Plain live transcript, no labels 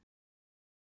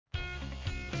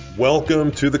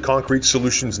Welcome to the Concrete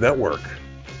Solutions Network.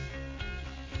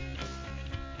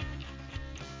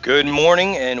 Good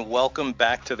morning and welcome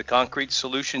back to the Concrete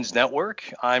Solutions Network.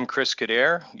 I'm Chris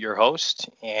Kader, your host,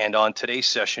 and on today's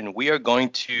session we are going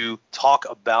to talk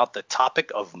about the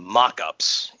topic of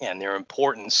mock-ups and their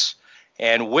importance.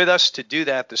 And with us to do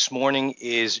that this morning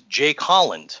is Jake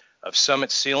Holland of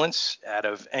Summit Sealants out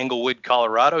of Englewood,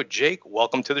 Colorado. Jake,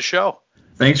 welcome to the show.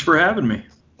 Thanks for having me.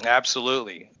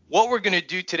 Absolutely. What we're going to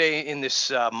do today in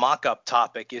this mock-up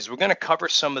topic is we're going to cover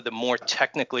some of the more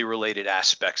technically related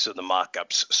aspects of the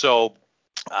mock-ups. So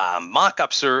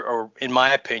mock-ups are, in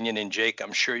my opinion, and Jake,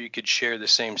 I'm sure you could share the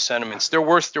same sentiments, they're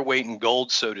worth their weight in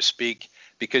gold, so to speak,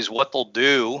 because what they'll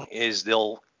do is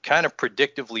they'll kind of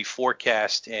predictively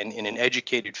forecast and in an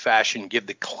educated fashion give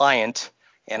the client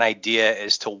an idea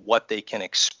as to what they can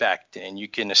expect. And you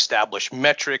can establish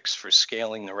metrics for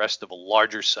scaling the rest of a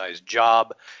larger size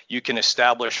job. You can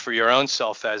establish for your own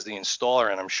self as the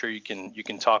installer, and I'm sure you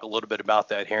can talk a little bit about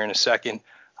that here in a second,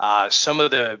 some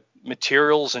of the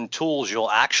materials and tools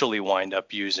you'll actually wind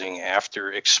up using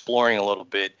after exploring a little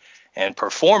bit and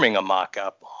performing a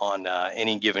mock-up on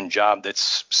any given job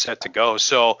that's set to go.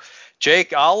 So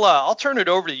Jake, I'll turn it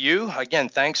over to you. Again,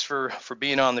 thanks for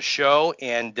being on the show.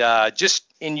 And just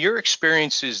in your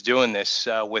experiences doing this,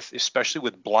 especially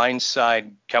with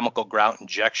blindside chemical grout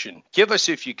injection, give us,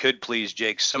 if you could please,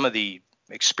 Jake, some of the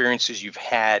experiences you've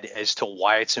had as to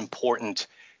why it's important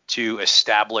to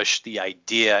establish the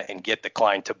idea and get the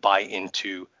client to buy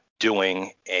into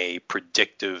doing a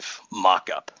predictive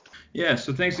mock-up. Yeah,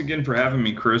 so thanks again for having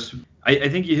me, Chris. I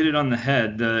think you hit it on the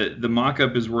head. The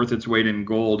mock-up is worth its weight in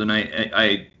gold, and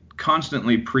I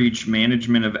constantly preach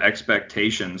management of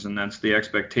expectations, and that's the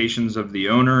expectations of the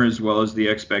owner as well as the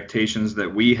expectations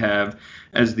that we have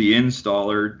as the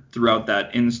installer throughout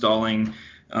that installing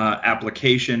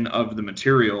application of the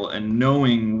material, and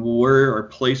knowing where our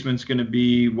placement's going to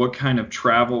be, what kind of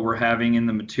travel we're having in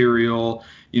the material.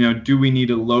 Do we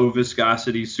need a low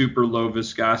viscosity, super low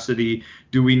viscosity?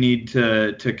 Do we need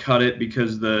to cut it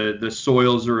because the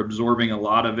soils are absorbing a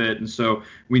lot of it, and so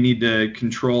we need to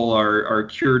control our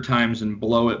cure times and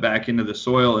blow it back into the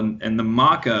soil? And the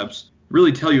mock-ups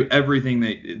really tell you everything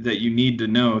that you need to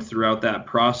know throughout that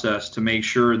process to make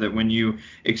sure that when you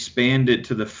expand it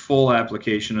to the full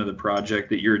application of the project,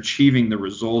 that you're achieving the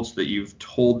results that you've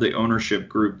told the ownership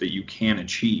group that you can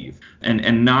achieve,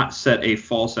 and not set a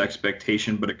false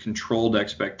expectation, but a controlled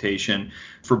expectation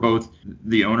for both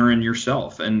the owner and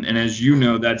yourself. And as you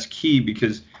know, that's key,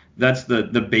 because that's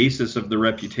the basis of the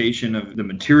reputation of the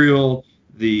material,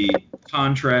 the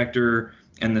contractor,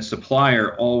 and the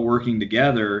supplier all working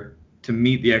together to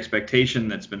meet the expectation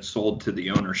that's been sold to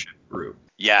the ownership group.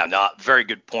 Yeah, no, very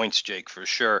good points, Jake, for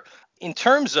sure. In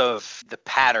terms of the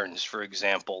patterns, for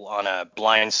example, on a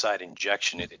blindside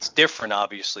injection, it's different,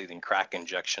 obviously, than crack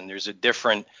injection. There's a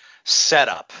different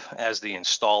setup as the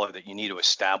installer that you need to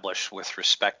establish with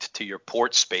respect to your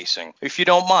port spacing. If you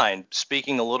don't mind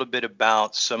speaking a little bit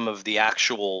about some of the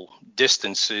actual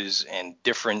distances and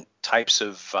different types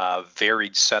of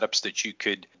varied setups that you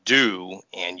could do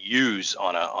and use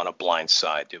on a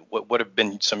blindside. What have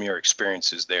been some of your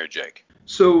experiences there, Jake?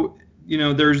 So,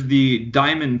 there's the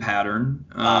diamond pattern,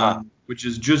 which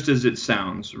is just as it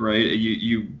sounds, right?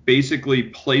 You basically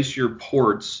place your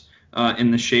ports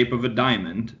in the shape of a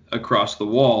diamond across the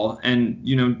wall.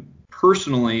 And,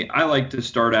 personally, I like to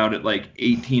start out at like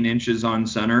 18 inches on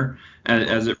center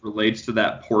as it relates to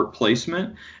that port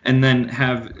placement, and then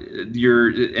have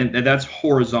and that's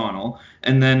horizontal.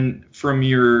 And then from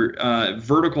your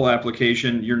vertical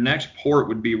application, your next port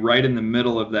would be right in the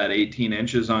middle of that 18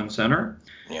 inches on center.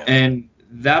 Yeah. And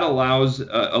that allows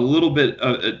a little bit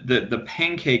of the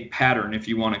pancake pattern, if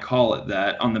you want to call it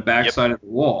that, on the backside of the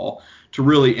wall to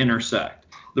really intersect.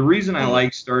 The reason I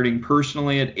like starting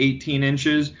personally at 18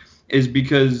 inches is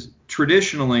because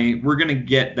traditionally we're going to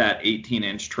get that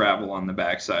 18-inch travel on the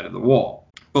backside of the wall.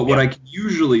 But what I can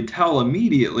usually tell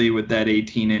immediately with that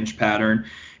 18-inch pattern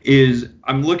is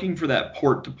I'm looking for that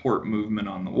port-to-port movement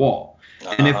on the wall.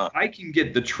 And if I can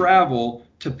get the travel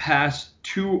to pass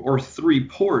 2 or 3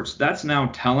 ports, that's now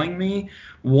telling me,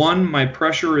 1, my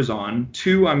pressure is on,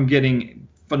 2, I'm getting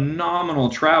phenomenal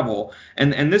travel.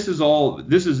 And this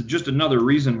is just another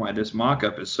reason why this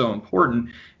mock-up is so important,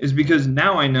 is because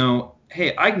now I know,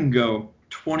 hey, I can go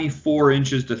 24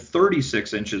 inches to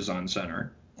 36 inches on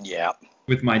center. Yeah.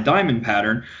 With my diamond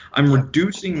pattern, I'm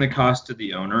reducing the cost to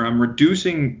the owner. I'm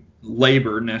reducing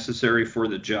labor necessary for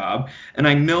the job, and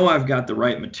I know I've got the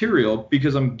right material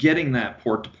because I'm getting that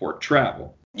port-to-port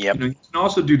travel. Yep. You can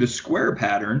also do the square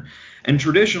pattern, and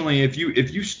traditionally, if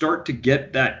you start to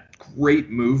get that great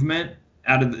movement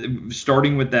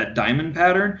starting with that diamond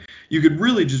pattern, you could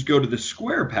really just go to the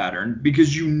square pattern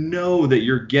because you know that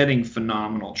you're getting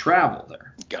phenomenal travel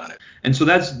there. Got it. And so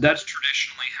that's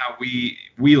traditionally how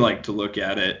we like to look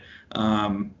at it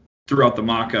throughout the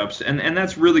mock-ups. And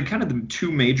that's really kind of the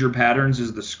two major patterns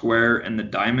is the square and the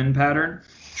diamond pattern.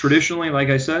 Traditionally, like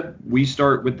I said, we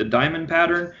start with the diamond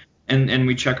pattern and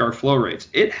we check our flow rates.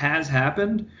 It has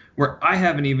happened where I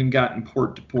haven't even gotten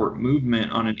port-to-port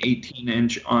movement on an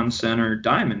 18-inch on-center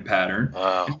diamond pattern.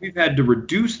 Wow. And we've had to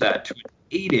reduce that to an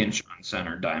 8-inch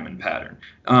on-center diamond pattern.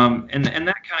 And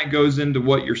that kind of goes into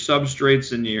what your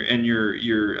substrates and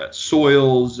your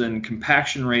soils and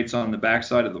compaction rates on the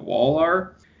backside of the wall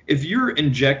are. If you're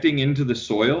injecting into the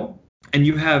soil and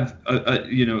you have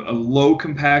a low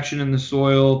compaction in the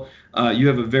soil, you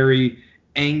have a very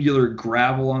angular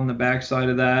gravel on the backside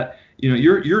of that,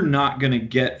 you're not going to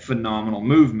get phenomenal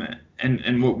movement.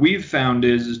 And what we've found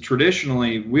is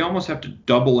traditionally we almost have to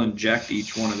double inject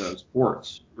each one of those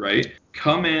ports, right?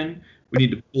 Come in, we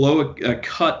need to blow a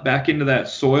cut back into that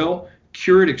soil,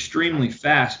 cure it extremely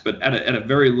fast, but at a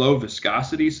very low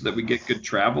viscosity so that we get good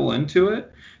travel into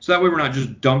it. So that way we're not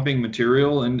just dumping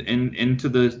material into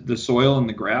the soil and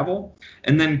the gravel.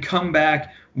 And then come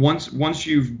back, once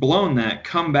you've blown that,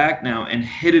 come back now and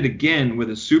hit it again with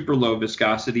a super low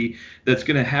viscosity that's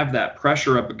going to have that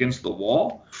pressure up against the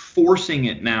wall, forcing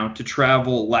it now to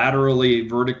travel laterally,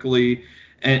 vertically,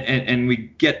 and we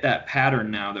get that pattern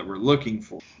now that we're looking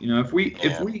for. If we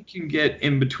can get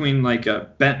in between like a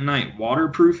bentonite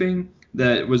waterproofing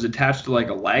that was attached to like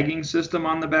a lagging system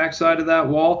on the backside of that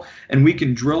wall, and we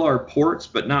can drill our ports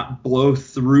but not blow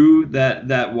through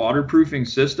that waterproofing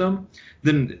system,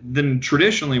 then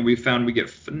traditionally we found we get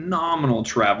phenomenal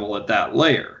travel at that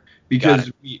layer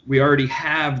because we already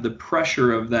have the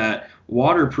pressure of that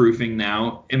waterproofing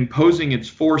now imposing its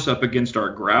force up against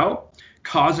our grout,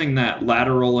 causing that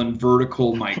lateral and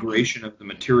vertical migration of the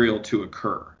material to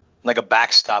occur. Like a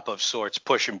backstop of sorts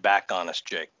pushing back on us,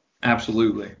 Jake.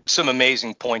 Absolutely. Some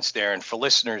amazing points there. And for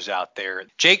listeners out there,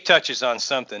 Jake touches on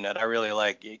something that I really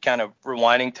like, kind of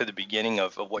rewinding to the beginning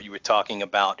of what you were talking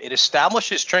about. It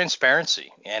establishes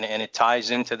transparency and it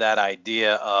ties into that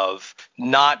idea of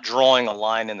not drawing a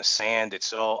line in the sand.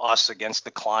 It's us against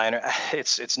the client.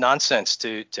 It's nonsense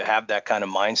to have that kind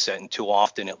of mindset. And too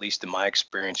often, at least in my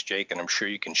experience, Jake, and I'm sure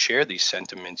you can share these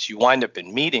sentiments, you wind up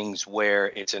in meetings where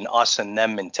it's an us and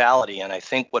them mentality. And I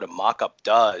think what a mock-up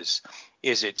does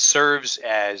is it serves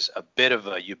as a bit of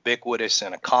a ubiquitous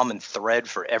and a common thread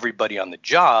for everybody on the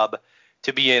job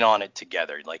to be in on it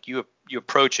together. Like you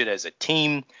approach it as a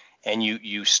team and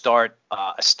you start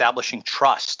establishing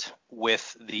trust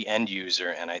with the end user.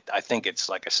 And I think it's,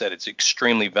 like I said, it's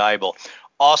extremely valuable.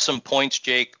 Awesome points,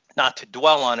 Jake. Not to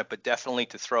dwell on it, but definitely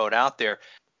to throw it out there.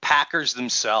 Packers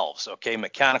themselves, okay,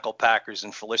 mechanical packers,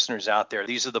 and for listeners out there,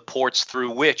 these are the ports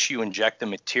through which you inject the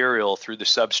material through the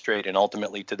substrate and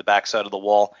ultimately to the backside of the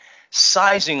wall.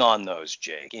 Sizing on those,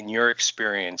 Jake, in your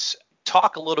experience,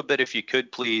 talk a little bit, if you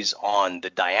could, please, on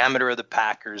the diameter of the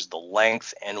packers, the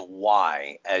length, and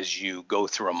why as you go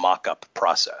through a mock-up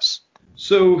process.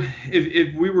 So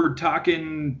if we were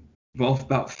talking, well,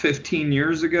 about 15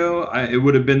 years ago, it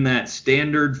would have been that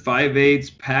standard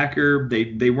 5/8 packer.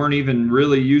 They weren't even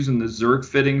really using the Zerk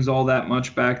fittings all that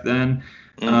much back then.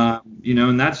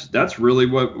 And that's really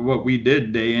what we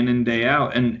did day in and day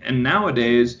out. And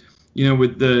nowadays,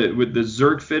 with the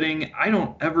Zerk fitting, I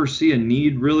don't ever see a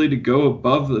need really to go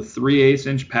above the 3/8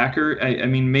 inch packer. I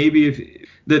mean, maybe if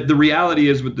the reality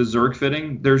is with the Zerk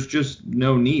fitting, there's just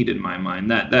no need in my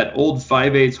mind. That old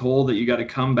 5/8 hole that you got to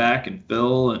come back and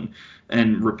fill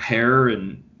and repair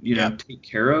and take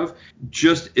care of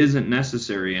just isn't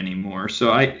necessary anymore.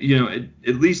 So at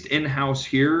least in-house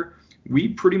here, we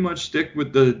pretty much stick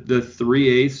with the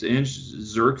 3/8 inch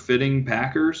Zerk fitting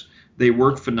packers. They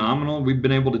work phenomenal. We've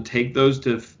been able to take those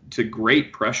to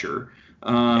great pressure.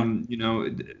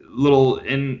 Little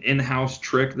in-house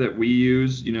trick that we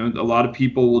use, a lot of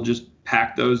people will just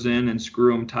pack those in and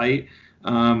screw them tight.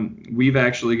 We've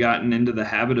actually gotten into the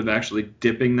habit of actually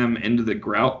dipping them into the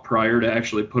grout prior to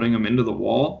actually putting them into the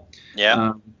wall.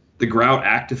 Yeah. The grout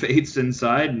activates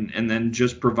inside and then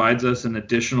just provides us an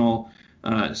additional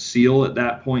seal at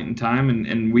that point in time.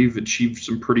 And we've achieved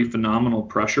some pretty phenomenal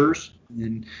pressures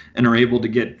and are able to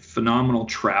get phenomenal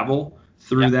travel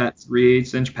through that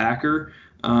 3/8 inch packer.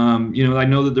 I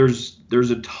know that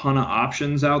there's a ton of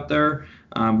options out there.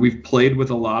 We've played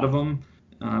with a lot of them.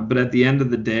 But at the end of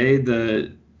the day,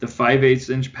 the 5/8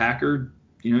 inch packer,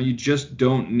 you just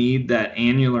don't need that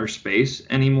annular space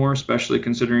anymore, especially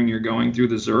considering you're going through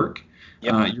the Zerk.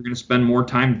 You're going to spend more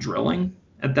time drilling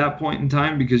at that point in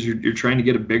time because you're trying to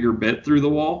get a bigger bit through the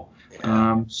wall.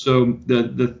 Yeah. So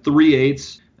the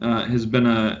 3/8 has been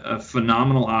a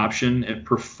phenomenal option. It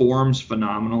performs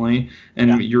phenomenally, Yeah.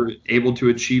 and you're able to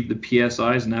achieve the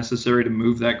PSIs necessary to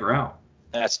move that grout.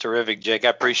 That's terrific, Jake. I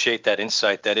appreciate that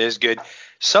insight. That is good.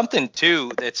 Something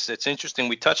too that's interesting.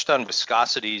 We touched on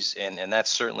viscosities, and that's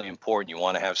certainly important. You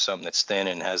want to have something that's thin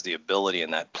and has the ability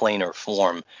in that planar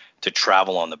form to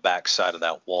travel on the back side of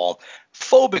that wall.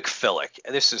 Phobic phyllic.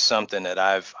 This is something that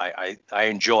I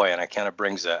enjoy, and it kind of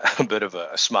brings a bit of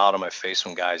a smile to my face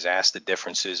when guys ask the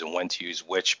differences and when to use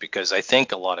which, because I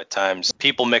think a lot of times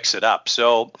people mix it up.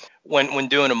 So when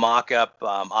doing a mock-up,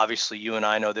 obviously you and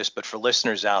I know this, but for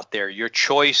listeners out there, your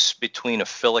choice between a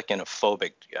phyllic and a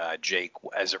phobic, Jake,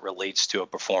 as it relates to a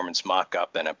performance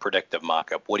mock-up and a predictive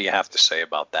mock-up, what do you have to say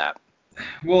about that?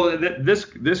 Well,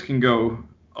 this can go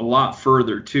a lot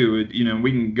further too.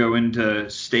 We can go into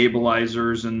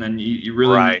stabilizers, and then you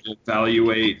really Right. need to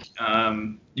evaluate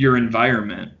your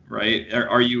environment, right?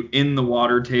 Are you in the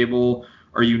water table?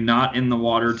 Are you not in the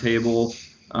water table?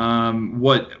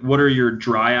 What are your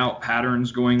dry out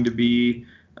patterns going to be?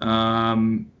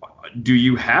 Do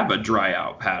you have a dry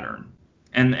out pattern?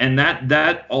 And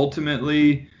that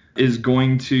ultimately is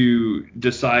going to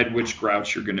decide which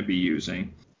grouts you're going to be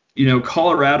using.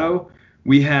 Colorado,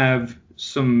 we have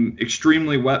some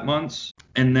extremely wet months,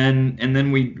 and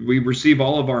then we receive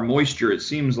all of our moisture, it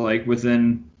seems like,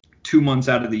 within 2 months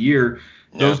out of the year.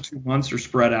 Yeah. Those 2 months are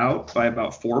spread out by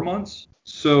about 4 months.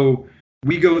 So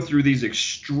we go through these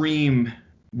extreme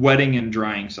wetting and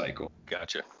drying cycles.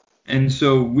 Gotcha. And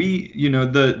so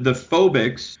the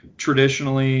phobics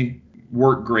traditionally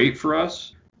work great for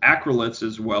us, acrylates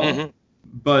as well. Mm-hmm.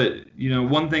 But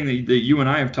one thing that you and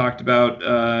I have talked about,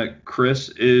 Chris,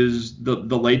 is the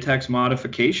latex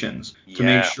modifications to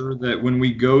make Yeah. sure that when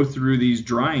we go through these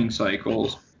drying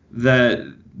cycles, that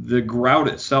the grout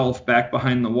itself back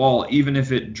behind the wall, even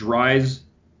if it dries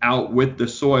out with the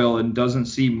soil and doesn't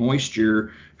see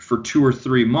moisture for 2 or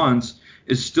 3 months,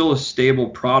 is still a stable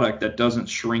product that doesn't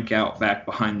shrink out back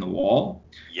behind the wall,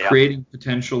 Yeah. creating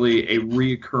potentially a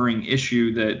reoccurring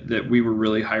issue that we were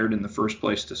really hired in the first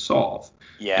place to solve.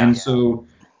 Yeah. And so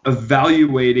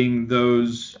evaluating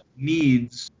those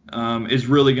needs is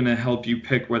really going to help you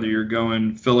pick whether you're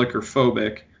going phyllic or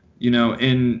phobic.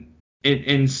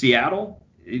 In Seattle,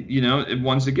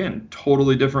 once again,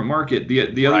 totally different market.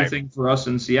 The other Right. thing for us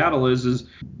in Seattle is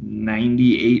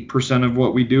 98% of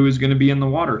what we do is going to be in the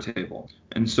water table.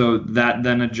 And so that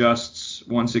then adjusts,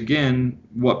 once again,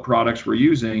 what products we're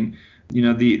using.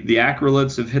 The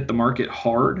acrylates have hit the market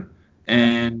hard,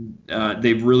 and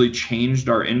they've really changed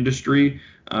our industry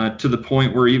to the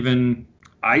point where even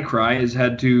iCry has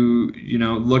had to,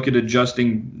 look at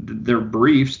adjusting their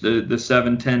briefs, the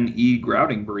 710E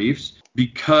grouting briefs,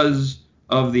 because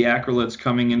of the acrylates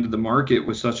coming into the market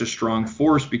with such a strong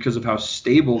force because of how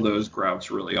stable those grouts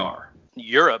really are.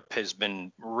 Europe has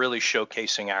been really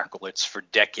showcasing acrylates for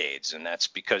decades, and that's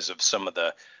because of some of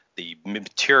the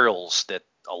materials that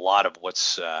a lot of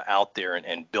what's out there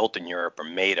and built in Europe are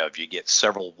made of. You get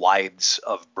several wides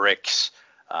of bricks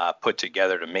put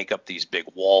together to make up these big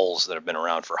walls that have been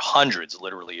around for hundreds,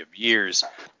 literally, of years,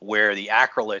 where the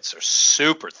acrylates are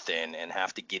super thin and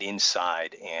have to get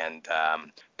inside and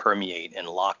permeate and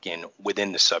lock in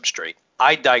within the substrate.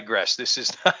 I digress. This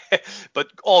is, but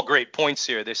all great points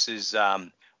here. This is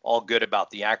all good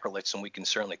about the acrylates, and we can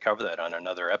certainly cover that on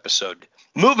another episode.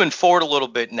 Moving forward a little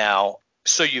bit now.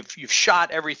 So you've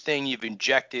shot everything, you've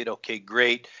injected, okay,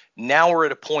 great. Now we're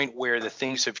at a point where the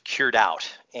things have cured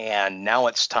out, and now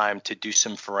it's time to do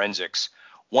some forensics.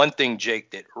 One thing, Jake,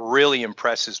 that really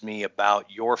impresses me about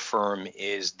your firm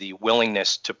is the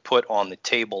willingness to put on the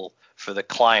table for the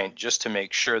client, just to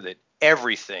make sure that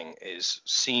everything is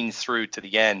seen through to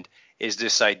the end, is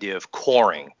this idea of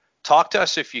coring. Talk to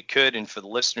us, if you could, and for the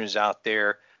listeners out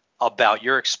there, about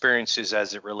your experiences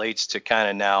as it relates to kind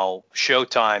of now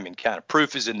showtime and kind of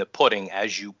proof is in the pudding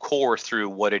as you core through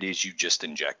what it is you just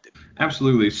injected.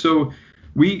 Absolutely. So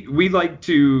we like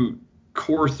to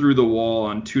core through the wall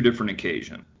on 2 different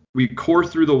occasions. We core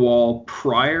through the wall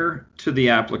prior to the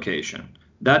application.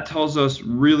 That tells us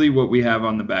really what we have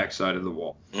on the backside of the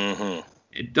wall. Mm-hmm.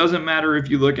 It doesn't matter if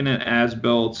you're looking at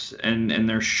as-built and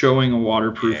they're showing a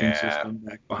waterproofing system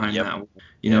back behind that wall.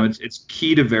 It's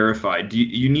key to verify.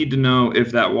 You need to know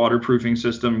if that waterproofing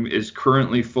system is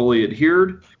currently fully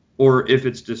adhered, or if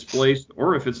it's displaced,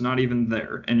 or if it's not even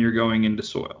there and you're going into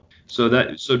soil.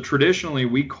 So traditionally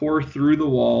we core through the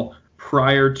wall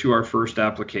prior to our first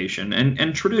application,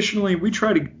 and traditionally we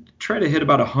try to hit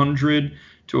about 100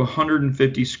 to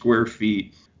 150 square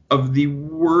feet of the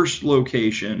worst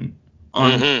location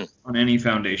on any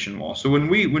foundation wall. So when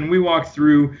we walk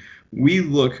through, we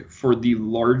look for the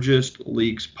largest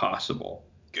leaks possible.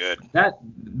 Good.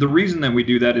 The reason that we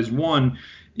do that is, one,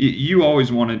 you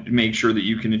always want to make sure that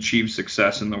you can achieve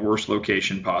success in the worst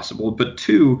location possible. But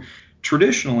two,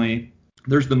 traditionally,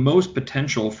 there's the most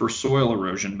potential for soil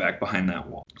erosion back behind that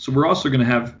wall. So we're also going to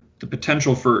have the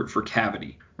potential for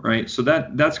cavity, right? So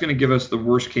that's going to give us the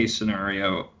worst case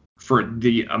scenario for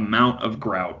the amount of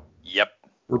grout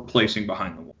we're placing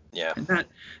behind the wall. Yeah. And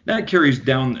that carries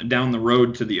down the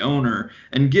road to the owner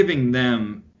and giving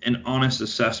them an honest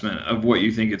assessment of what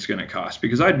you think it's going to cost.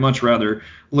 Because I'd much rather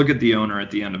look at the owner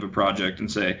at the end of a project and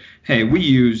say, hey, we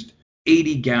used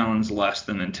 80 gallons less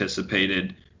than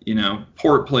anticipated.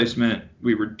 Port placement,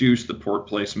 we reduced the port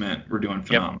placement. We're doing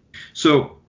phenomenal. Yep.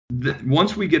 So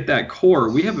once we get that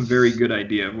core, we have a very good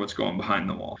idea of what's going on behind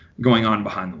the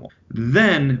wall.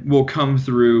 Then we'll come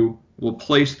through, we'll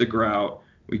place the grout,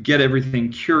 we get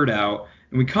everything cured out,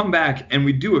 and we come back and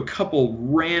we do a couple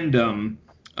random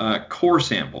core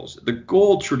samples. The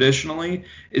goal traditionally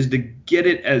is to get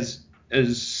it as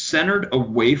centered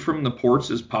away from the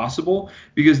ports as possible,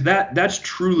 because that's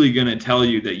truly going to tell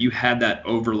you that you had that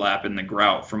overlap in the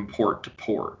grout from port to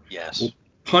port. Yes. We'll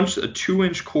punch a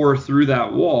 2-inch core through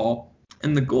that wall,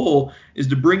 and the goal is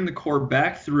to bring the core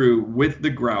back through with the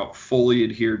grout fully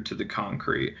adhered to the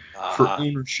concrete for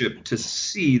ownership to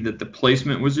see that the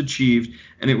placement was achieved,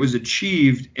 and it was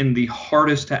achieved in the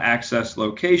hardest to access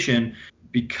location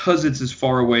because it's as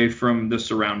far away from the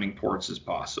surrounding ports as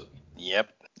possible. Yep.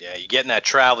 Yeah, you're getting that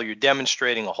travel. You're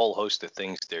demonstrating a whole host of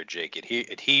things there, Jake.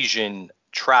 Adhesion,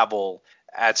 travel,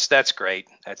 that's great.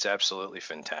 That's absolutely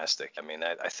fantastic. I mean,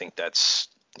 I think that's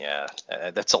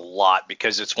a lot,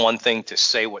 because it's one thing to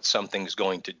say what something's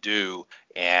going to do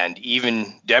and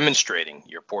even demonstrating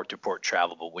your port-to-port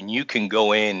travel, but when you can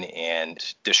go in and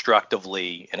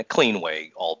destructively, in a clean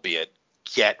way, albeit,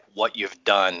 get what you've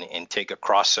done and take a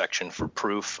cross-section for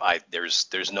proof,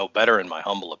 there's no better, in my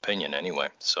humble opinion anyway.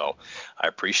 So I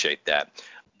appreciate that.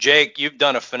 Jake, you've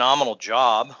done a phenomenal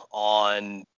job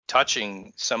on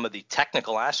touching some of the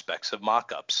technical aspects of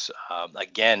mock-ups.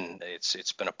 Again,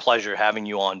 it's been a pleasure having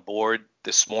you on board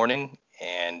this morning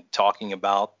and talking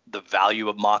about the value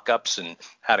of mock-ups and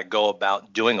how to go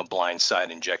about doing a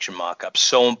blindside injection mock-up.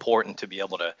 So important to be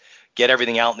able to get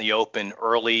everything out in the open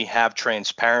early, have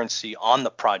transparency on the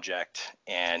project,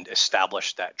 and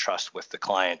establish that trust with the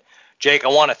client. Jake, I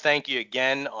want to thank you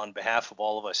again on behalf of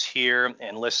all of us here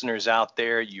and listeners out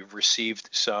there. You've received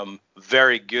some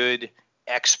very good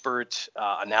expert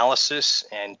analysis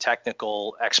and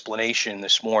technical explanation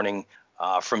this morning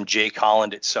from Jake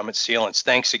Holland at Summit Sealants.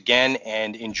 Thanks again,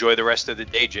 and enjoy the rest of the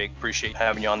day, Jake. Appreciate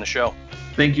having you on the show.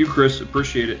 Thank you, Chris.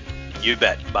 Appreciate it. You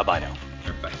bet. Bye-bye now.